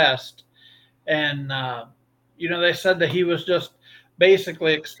the vest, and they said that he was just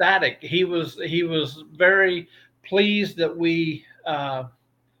basically ecstatic. He was very pleased that we. Uh,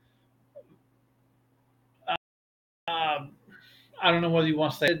 I don't know whether you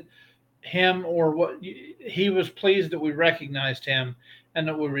want to say him or what. He was pleased that we recognized him and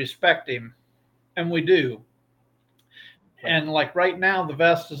that we respect him, and we do. Right. And like right now, the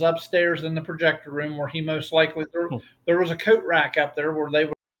vest is upstairs in the projector room where he most likely there was a coat rack up there where they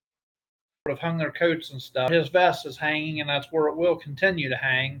would have hung their coats and stuff. His vest is hanging, and that's where it will continue to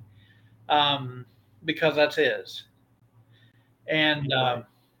hang, um, because that's his. And Right.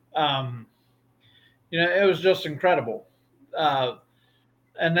 um, it was just incredible. Uh,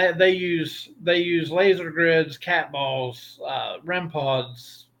 and they use laser grids, cat balls, REM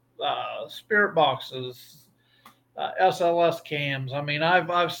pods, spirit boxes, SLS cams. I mean,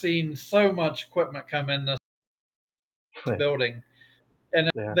 I've seen so much equipment come in this building, and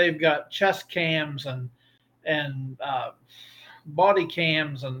Yeah. they've got chest cams and body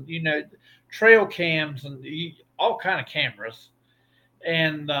cams and trail cams and all kind of cameras.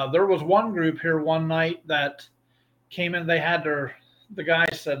 And there was one group here one night that came in. They had the guy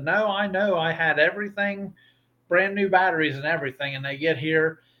said, "No, I know. I had everything, brand new batteries and everything." And they get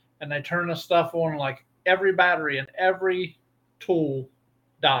here and they turn the stuff on, like every battery and every tool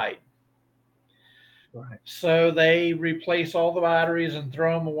died. Right. So they replace all the batteries and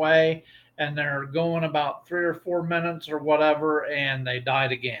throw them away. And they're going about 3 or 4 minutes or whatever, and they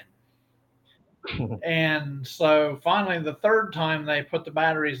died again. And so finally, the third time they put the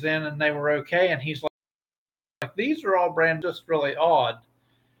batteries in and they were okay. And he's like, "These are all brand, just really odd."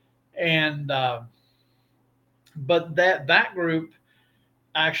 And but that group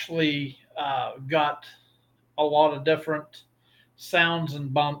actually got a lot of different sounds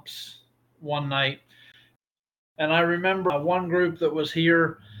and bumps one night. And I remember one group that was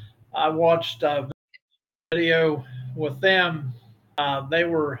here. I watched a video with them. They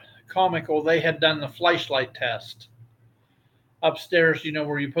were comical. They had done the flashlight test upstairs.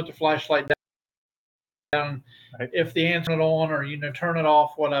 Where you put the flashlight down, Right. if the answer it on or turn it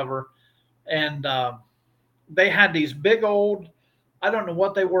off, whatever. And they had these big old. I don't know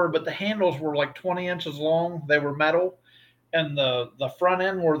what they were, but the handles were like 20 inches long. They were metal, and the front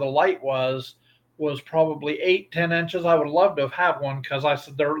end where the light was probably 8-10 inches. I would love to have one because I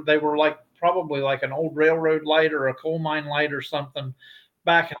said they were like probably like an old railroad light or a coal mine light or something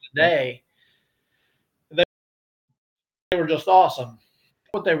back in the Right. day. They were just awesome.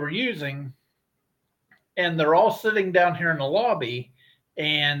 What they were using, and they're all sitting down here in the lobby,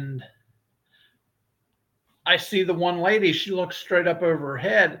 and I see the one lady. She looks straight up over her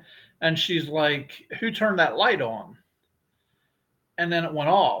head, and she's like, "Who turned that light on?" And then it went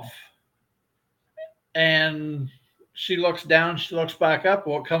off. And she looks down, she looks back up,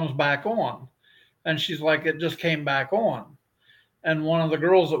 well, it comes back on. And she's like, "It just came back on." And one of the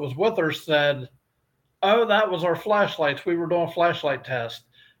girls that was with her said, "Oh, that was our flashlights. We were doing a flashlight test.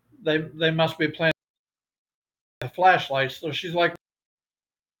 They must be playing the flashlights." So she's like,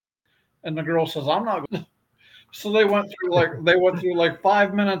 and the girl says, "I'm not going." So they went through like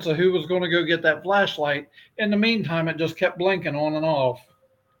 5 minutes of who was going to go get that flashlight. In the meantime, it just kept blinking on and off.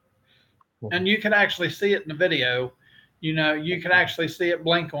 And you could actually see it in the video. You could actually see it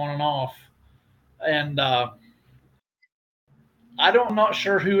blink on and off. And I'm not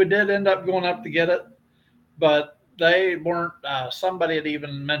sure who did end up going up to get it, but they weren't. Somebody had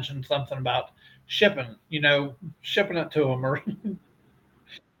even mentioned something about shipping, shipping it to them, or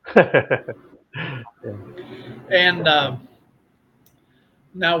Yeah. and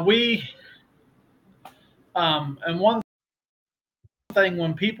now and one thing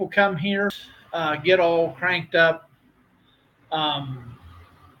when people come here, get all cranked up, um,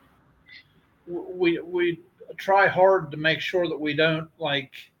 we try hard to make sure that we don't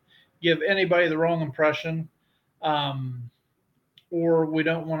like give anybody the wrong impression, um, or we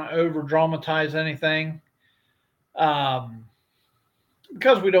don't want to over dramatize anything, um,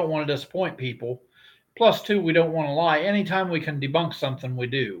 because we don't want to disappoint people. Plus, two, we don't want to lie. Anytime we can debunk something, we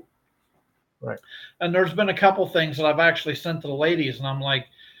do. Right. And there's been a couple things that I've actually sent to the ladies, and I'm like,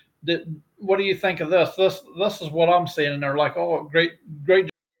 "What do you think of this? This is what I'm seeing." And they're like, "Oh, great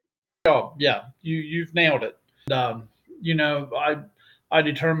job. Yeah, you've nailed it." You know, I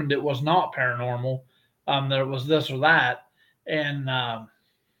determined it was not paranormal, that it was this or that, and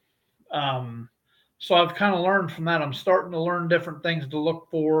um, so I've kind of learned from that. I'm starting to learn different things to look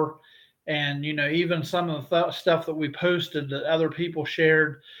for, and even some of the stuff that we posted that other people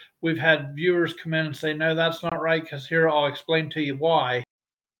shared. we've had viewers come in and say, no, that's not right, because here I'll explain to you why.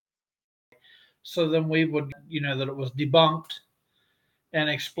 So then we would, that it was debunked and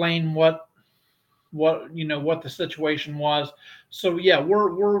explain what the situation was. So yeah,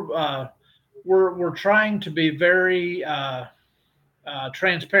 we're trying to be very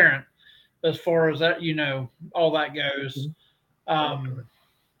transparent as far as that, all that goes. Mhm. Um,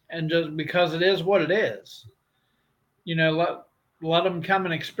 and just because it is what it is, let them come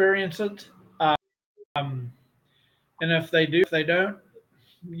and experience it. Um, and if they don't,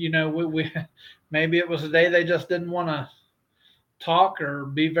 we maybe it was a day they just didn't want to talk or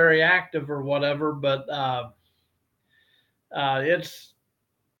be very active or whatever. But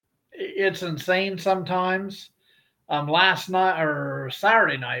it's insane sometimes. Last night or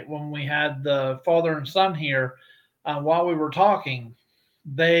Saturday night when we had the father and son here, while we were talking,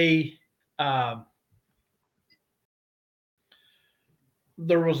 they uh,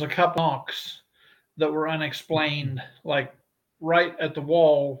 there was a couple knocks that were unexplained, like right at the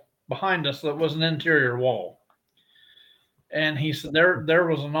wall behind us that was an interior wall. And he said there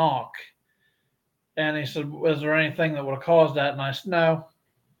was a knock, and he said, "Was there anything that would have caused that?" And I said, "No,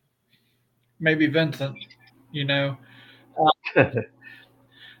 maybe Vincent, you know."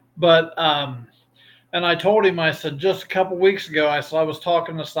 But and I told him, I said, just a couple weeks ago, I said I was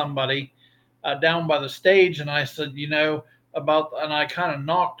talking to somebody down by the stage, and I said, and I kind of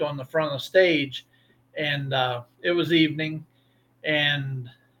knocked on the front of the stage, and it was evening, and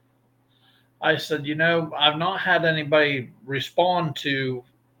I said, I've not had anybody respond to,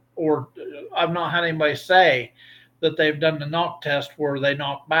 or I've not had anybody say that they've done the knock test where they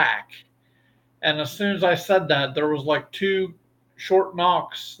knock back. And as soon as I said that, there was like two short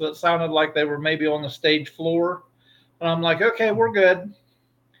knocks that sounded like they were maybe on the stage floor. And I'm like, okay, we're good.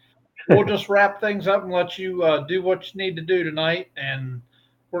 We'll just wrap things up and let you do what you need to do tonight, and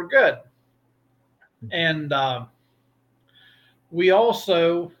we're good. And we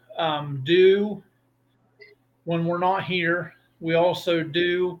also do, when we're not here, we also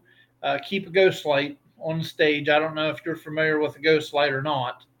do keep a ghost light on the stage. I don't know if you're familiar with a ghost light or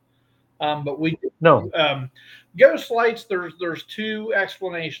not, but we No. ghost lights. There's two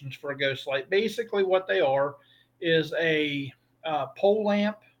explanations for a ghost light. Basically, what they are is a pole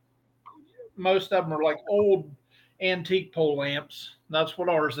lamp. Most of them are like old antique pole lamps. That's what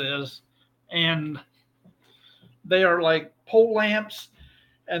ours is, and they are like pole lamps,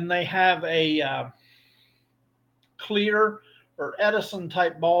 and they have a clear or Edison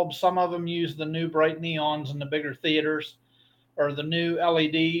type bulb. Some of them use the new bright neons in the bigger theaters or the new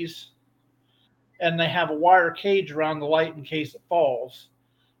LEDs, and they have a wire cage around the light in case it falls.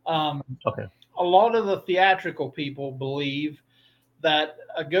 Um, Okay. a lot of the theatrical people believe that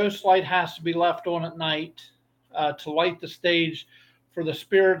a ghost light has to be left on at night to light the stage for the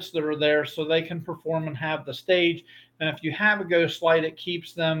spirits that are there so they can perform and have the stage. And if you have a ghost light, it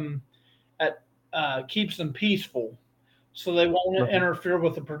at keeps them peaceful, so they won't Okay. interfere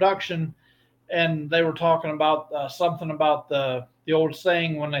with the production. And they were talking about something about the old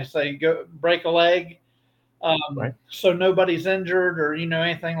saying when they say go break a leg, Right. so nobody's injured or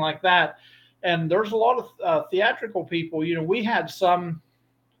anything like that. And there's a lot of theatrical people. We had some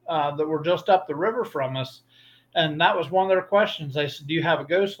that were just up the river from us, and that was one of their questions. They said, "Do you have a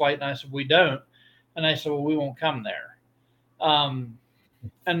ghost light?" And I said, "We don't." And they said, "Well, we won't come there." Um,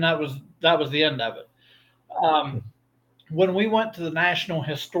 and that was the end of it. Um, when we went to the National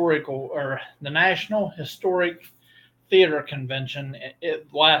Historic Theater Convention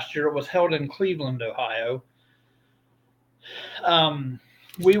last year, it was held in Cleveland, Ohio. Um,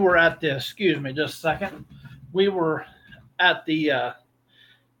 we were at the excuse me, just a second. We were at the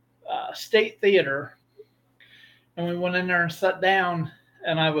State Theater, and we went in there and sat down.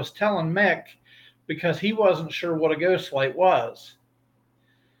 And I was telling Mick because he wasn't sure what a ghost light was.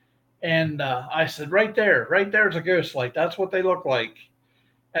 And I said, right there's a ghost light. That's what they look like.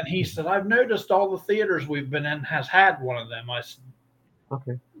 And he said, I've noticed all the theaters we've been in has had one of them. I said,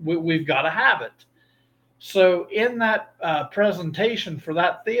 Okay. we've got to have it. So in that presentation for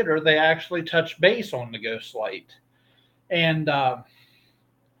that theater, they actually touched base on the ghost light. And of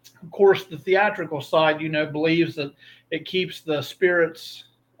course, the theatrical side, believes that it keeps the spirits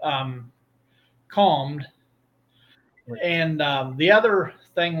um, calmed. Right. And the other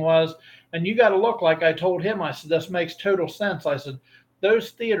thing was, and you got to look, like I told him, I said, this makes total sense. I said,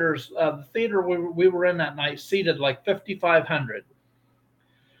 those theaters, the theater we were in that night seated like 5,500.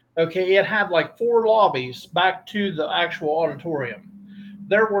 Okay, it had like four lobbies back to the actual auditorium.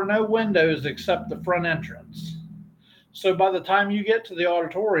 There were no windows except the front entrance. So by the time you get to the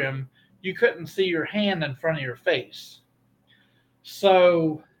auditorium, you couldn't see your hand in front of your face.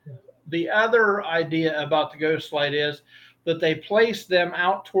 So The other idea about the ghost light is that they place them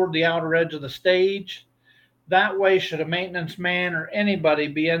out toward the outer edge of the stage. That way, should a maintenance man or anybody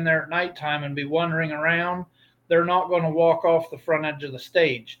be in there at nighttime and be wandering around, they're not going to walk off the front edge of the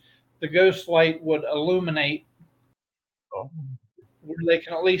stage. The ghost light would illuminate Oh, where they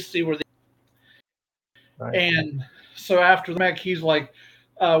can at least see where the. right. And so after the mech, he's like,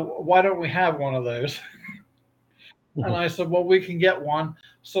 "Why don't we have one of those?" And I said, "Well, we can get one."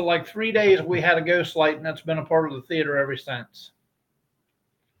 So like 3 days, we had a ghost light, and that's been a part of the theater ever since.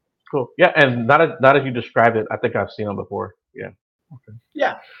 Cool. Yeah, and not as you described it, I think I've seen them before. Yeah. Okay.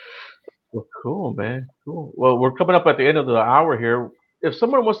 Yeah, Well, cool, man. Cool. Well, we're coming up at the end of the hour here. If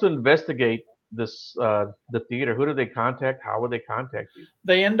someone wants to investigate the theater, who do they contact? How would they contact you?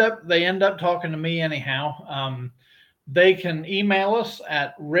 they end up talking to me anyhow. They can email us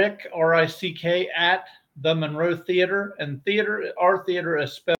at rick at the Monroe Theater, and theater our theater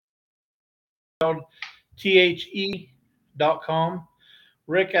is spelled the.com.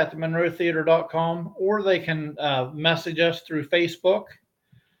 Rick at the Monroe Theater.com, or they can message us through Facebook.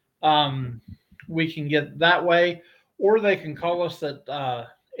 Um, we can get that way, or they can call us at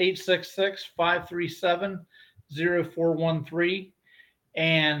 866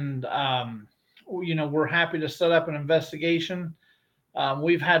 and we're happy to set up an investigation.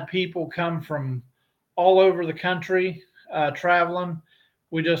 We've had people come from all over the country traveling.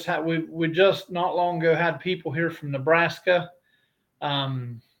 We just not long ago had people here from Nebraska.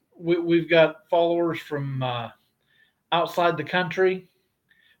 Um, we've got followers from outside the country.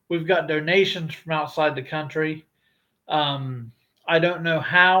 We've got donations from outside the country. Um, I don't know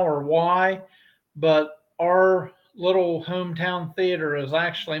how or why, but our little hometown theater is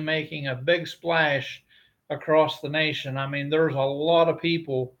actually making a big splash across the nation. I mean, there's a lot of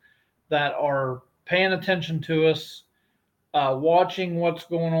people that are paying attention to us, watching what's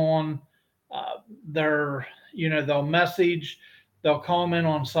going on. They're, they'll message, they'll comment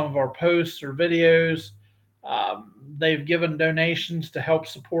on some of our posts or videos. They've given donations to help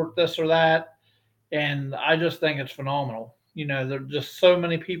support this or that, and I just think it's phenomenal. There's just so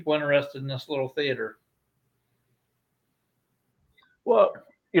many people interested in this little theater. Well,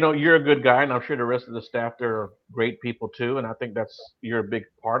 you're a good guy, and I'm sure the rest of the staff there are great people too. And I think you're a big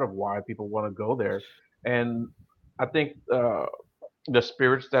part of why people want to go there. And I think the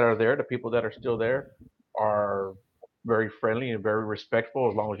spirits that are there, the people that are still there, are very friendly and very respectful.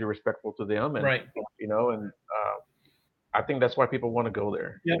 As long as you're respectful to them, and Right. and I think that's why people want to go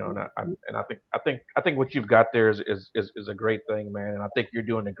there. Yep. And I think what you've got there is a great thing, man. And I think you're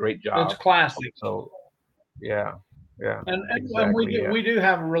doing a great It's job. classic. So yeah, yeah, And we exactly, do yeah. we do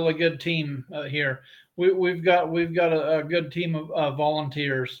have a really good team here. We've got a good team of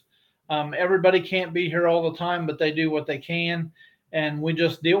volunteers. Everybody can't be here all the time, but they do what they can, and we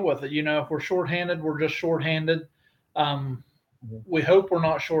just deal with it. If we're shorthanded, we're just shorthanded. Um, Mhm, we hope we're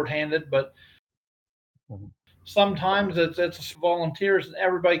not shorthanded, but mhm. sometimes it's volunteers, and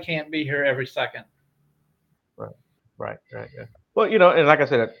everybody can't be here every second. Right, right, yeah. Well, and like I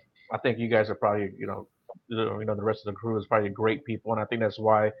said, I think you guys are probably, the rest of the crew is probably great people, and I think that's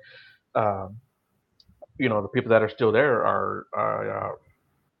why, um, the people that are still there are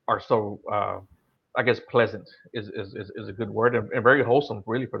so, I guess, pleasant is a good word, and very wholesome,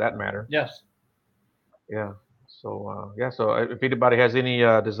 really, for that matter. Yes. Yeah. So yeah. So if anybody has any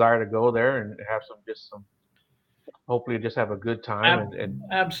desire to go there and have hopefully just have a good time and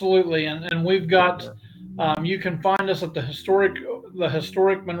Absolutely, and we've got. yeah. You can find us at the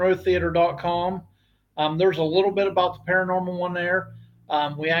historic Monroe Theater.com. There's a little bit about the paranormal one there.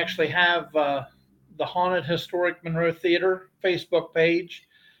 We actually have the Haunted Historic Monroe Theater Facebook page.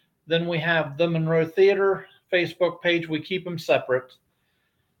 Then we have the Monroe Theater Facebook page. We keep them separate,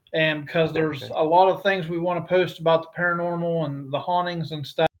 and because there's Okay. a lot of things we want to post about the paranormal and the hauntings and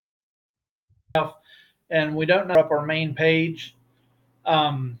stuff, and we don't know up our main page.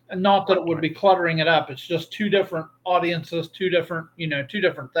 And not that it would Right. be cluttering it up. It's just two different audiences, two different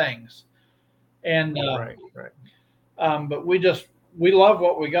things. And Right. Right. but we love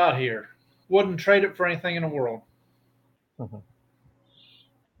what we got here. Wouldn't trade it for anything in the world. Mhm.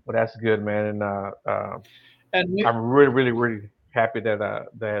 Well, that's good, man. And And we, I'm really, really, really happy that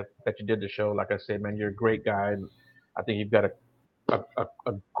you did the show. Like I said, man, you're a great guy, and I think you've got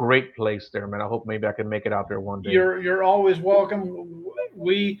a great place there, man. I hope maybe I can make it out there one day. you're always welcome.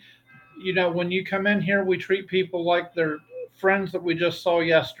 We, when you come in here, we treat people like they're friends that we just saw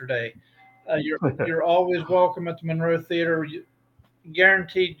yesterday. You're always welcome at the Monroe Theater.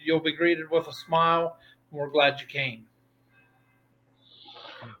 Guaranteed, you'll be greeted with a smile. We're glad you came.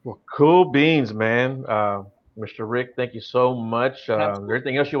 Well, cool beans, man. Mr. Rick, thank you so much. Is there Absolutely.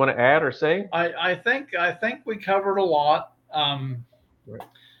 anything else you want to add or say? I think we covered a lot. Right.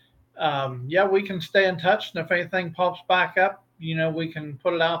 Yeah, we can stay in touch, and if anything pops back up, we can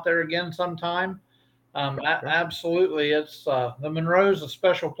put it out there again sometime. Okay. Absolutely, it's the Monroe's a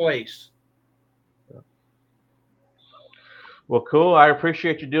special place. Well, cool. I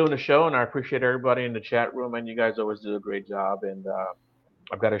appreciate you doing the show, and I appreciate everybody in the chat room. And you guys always do a great job. And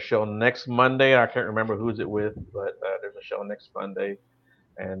I've got a show next Monday. I can't remember who's it with, but there's a show next Monday.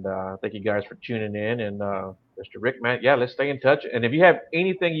 And thank you guys for tuning in. And Mr. Rick, man, yeah, let's stay in touch. And if you have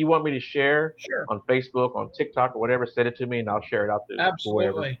anything you want me to share Sure, on Facebook, on TikTok, or whatever, send it to me, and I'll share it out to whoever.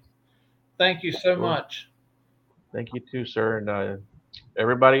 absolutely. Thank you so Cool. much. Thank you too, sir. And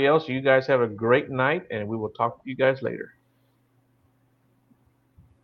everybody else, you guys have a great night, and we will talk to you guys later.